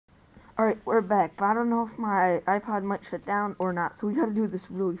Alright, we're back, but I don't know if my iPod might shut down or not, so we gotta do this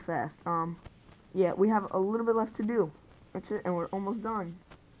really fast. Yeah, we have a little bit left to do. That's it, and we're almost done.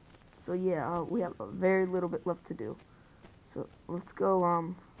 So yeah, we have a very little bit left to do. So let's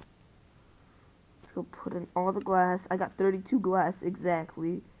go put in all the glass. I got 32 glass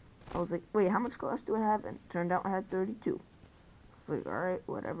exactly. I was like, wait, how much glass do I have? And it turned out I had 32. So like, alright,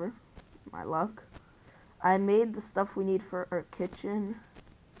 whatever. My luck. I made the stuff we need for our kitchen.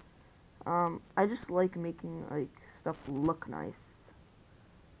 I just like making, like, stuff look nice.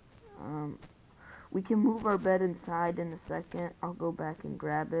 We can move our bed inside in a second. I'll go back and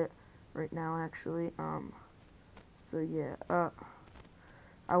grab it right now, actually. So yeah,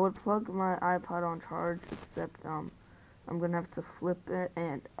 I would plug my iPod on charge, except, I'm gonna have to flip it,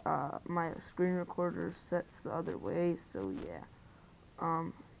 and, my screen recorder sets the other way, so yeah,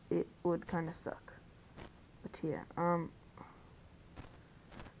 it would kind of suck. But yeah,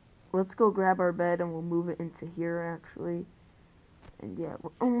 let's go grab our bed and we'll move it into here, actually. And yeah,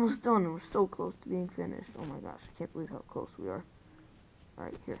 we're almost done and we're so close to being finished. Oh my gosh, I can't believe how close we are.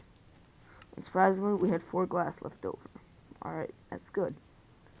 Alright, here. And surprisingly, we had 4 glass left over. Alright, that's good.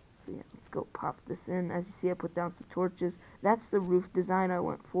 So yeah, let's go pop this in. As you see, I put down some torches. That's the roof design I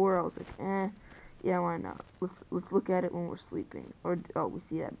went for. I was like, yeah, why not? Let's look at it when we're sleeping. Or, oh, we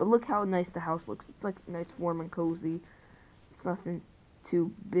see that. But look how nice the house looks. It's like nice, warm, and cozy. It's nothing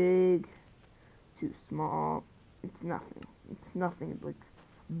too big, too small. It's nothing. It's nothing. Like,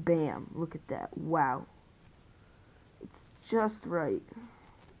 bam. Look at that. Wow. It's just right.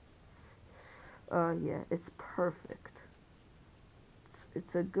 Yeah, it's perfect.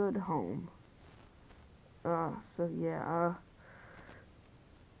 It's a good home. So yeah,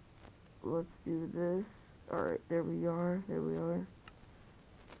 let's do this. Alright, there we are. There we are.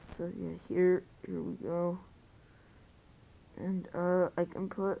 So yeah, here we go. And, I can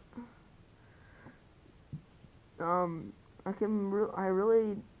put, I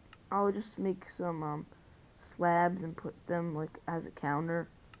would just make some, slabs and put them, like, as a counter.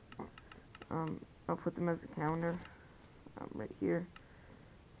 I'll put them as a counter, right here.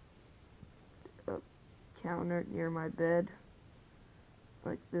 A counter near my bed,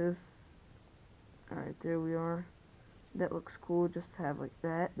 like this. Alright, there we are. That looks cool, just to have like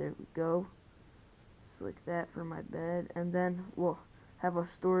that. There we go. Just like that for my bed. And then we'll have our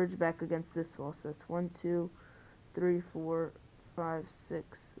storage back against this wall. So it's 1, 2, 3, 4, 5,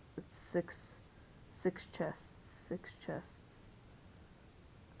 6. It's six chests. 6 chests.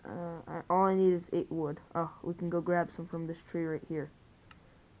 All I need is 8 wood. Oh, we can go grab some from this tree right here.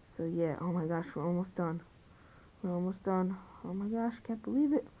 So yeah, oh my gosh, we're almost done. We're almost done. Oh my gosh, can't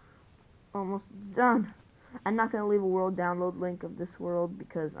believe it. Almost done. I'm not gonna leave a world download link of this world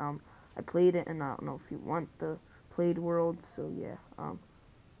because I played it and I don't know if you want the played world. So yeah,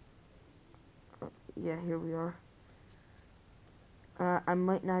 yeah, here we are. I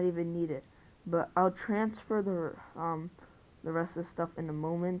might not even need it, but I'll transfer the rest of the stuff in a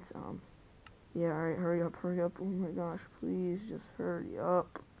moment. Yeah, alright, hurry up, hurry up. Oh my gosh, please just hurry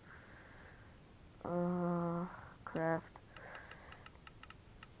up. Craft.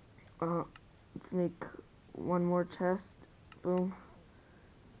 Let's make one more chest. Boom.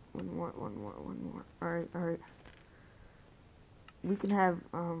 One more. Alright. We can have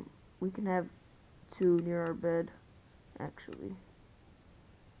 2 near our bed, actually.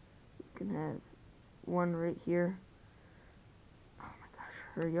 We can have 1 right here. Oh my gosh,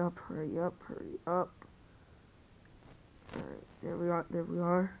 hurry up. Alright, there we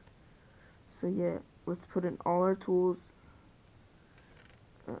are. So yeah, let's put in all our tools.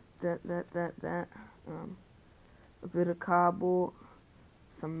 A bit of cobble,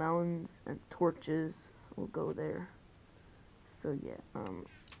 some melons, and torches will go there. So yeah,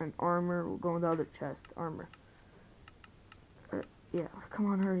 and armor will go in the other chest. Armor. Yeah, come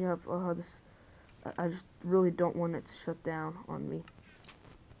on, hurry up. I just really don't want it to shut down on me.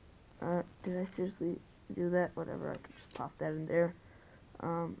 Did I seriously do that? Whatever, I can just pop that in there.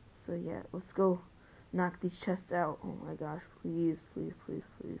 So yeah, let's go knock these chests out. Oh my gosh, please.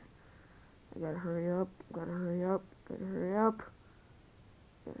 I gotta hurry up.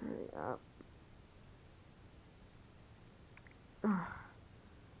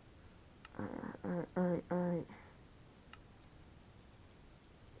 Alright.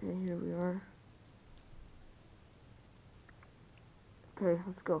 Okay, here we are. Okay,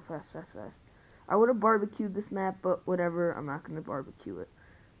 let's go fast. I would have barbecued this map, but whatever, I'm not gonna barbecue it.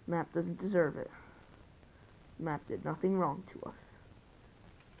 Map doesn't deserve it. Map did nothing wrong to us.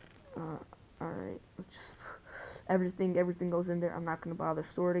 Alright, let's just, everything goes in there. I'm not gonna bother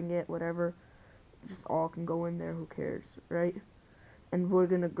sorting it, whatever. Just all can go in there, who cares, right? and we're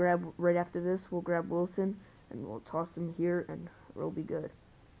gonna grab, right after this, we'll grab Wilson, and we'll toss him here, and it'll be good.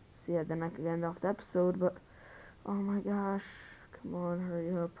 So yeah, then I can end off the episode, but, oh my gosh, come on,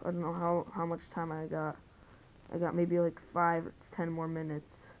 hurry up. I don't know how much time I got. I got maybe like 5 or 10 more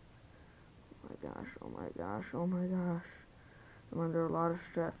minutes. Oh my gosh, oh my gosh, oh my gosh. I'm under a lot of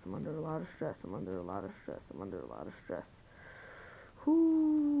stress, I'm under a lot of stress, I'm under a lot of stress, I'm under a lot of stress.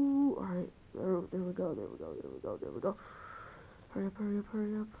 Whoo! Alright, there we go, there we go, there we go, there we go. Hurry up, hurry up,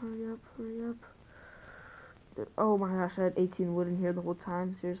 hurry up, hurry up, hurry up. Oh my gosh, I had 18 wood in here the whole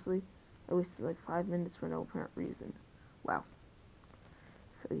time, seriously. I wasted like 5 minutes for no apparent reason. Wow.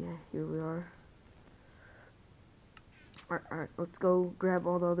 So yeah, here we are. Alright, let's go grab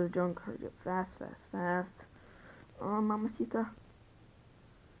all the other junk. Hurry up, fast, fast, fast. Mamacita.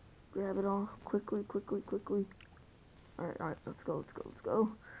 Grab it all, quickly, quickly, quickly. Alright, let's go, let's go, let's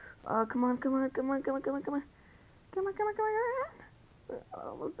go. Come on, come on, come on, come on, come on, come on. Come on, come on, come on. We're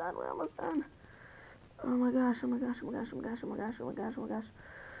almost done, we're almost done. Oh my gosh, oh my gosh, oh my gosh, oh my gosh, oh my gosh, oh my gosh, oh my gosh.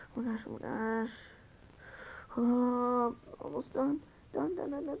 Oh my gosh, oh my gosh. Oh, almost done. Done,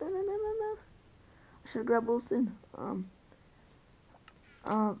 done, done, done, done, done, done. I should grab Wilson.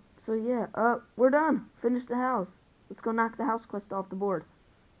 So yeah, we're done. Finished the house. Let's go knock the house quest off the board.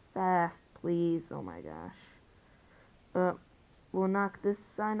 Fast, please. Oh my gosh. We'll knock this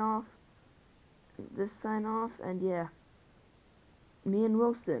sign off, and yeah. Me and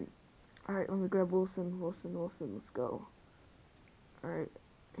Wilson. Alright, let me grab Wilson, Wilson, Wilson. Let's go. Alright,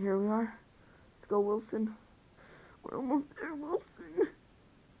 here we are. Let's go, Wilson. We're almost there, Wilson.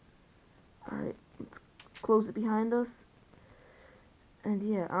 Alright, let's close it behind us. And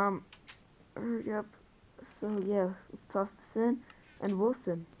yeah, hurry up. So yeah, let's toss this in. And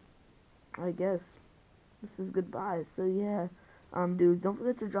Wilson, I guess this is goodbye. So yeah, dudes, don't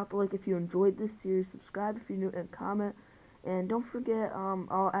forget to drop a like if you enjoyed this series. Subscribe if you're new, and comment. And don't forget,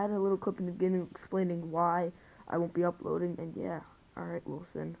 I'll add a little clip in the beginning explaining why I won't be uploading. And yeah, alright,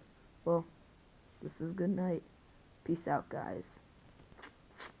 Wilson. Well, this is good night. Peace out, guys.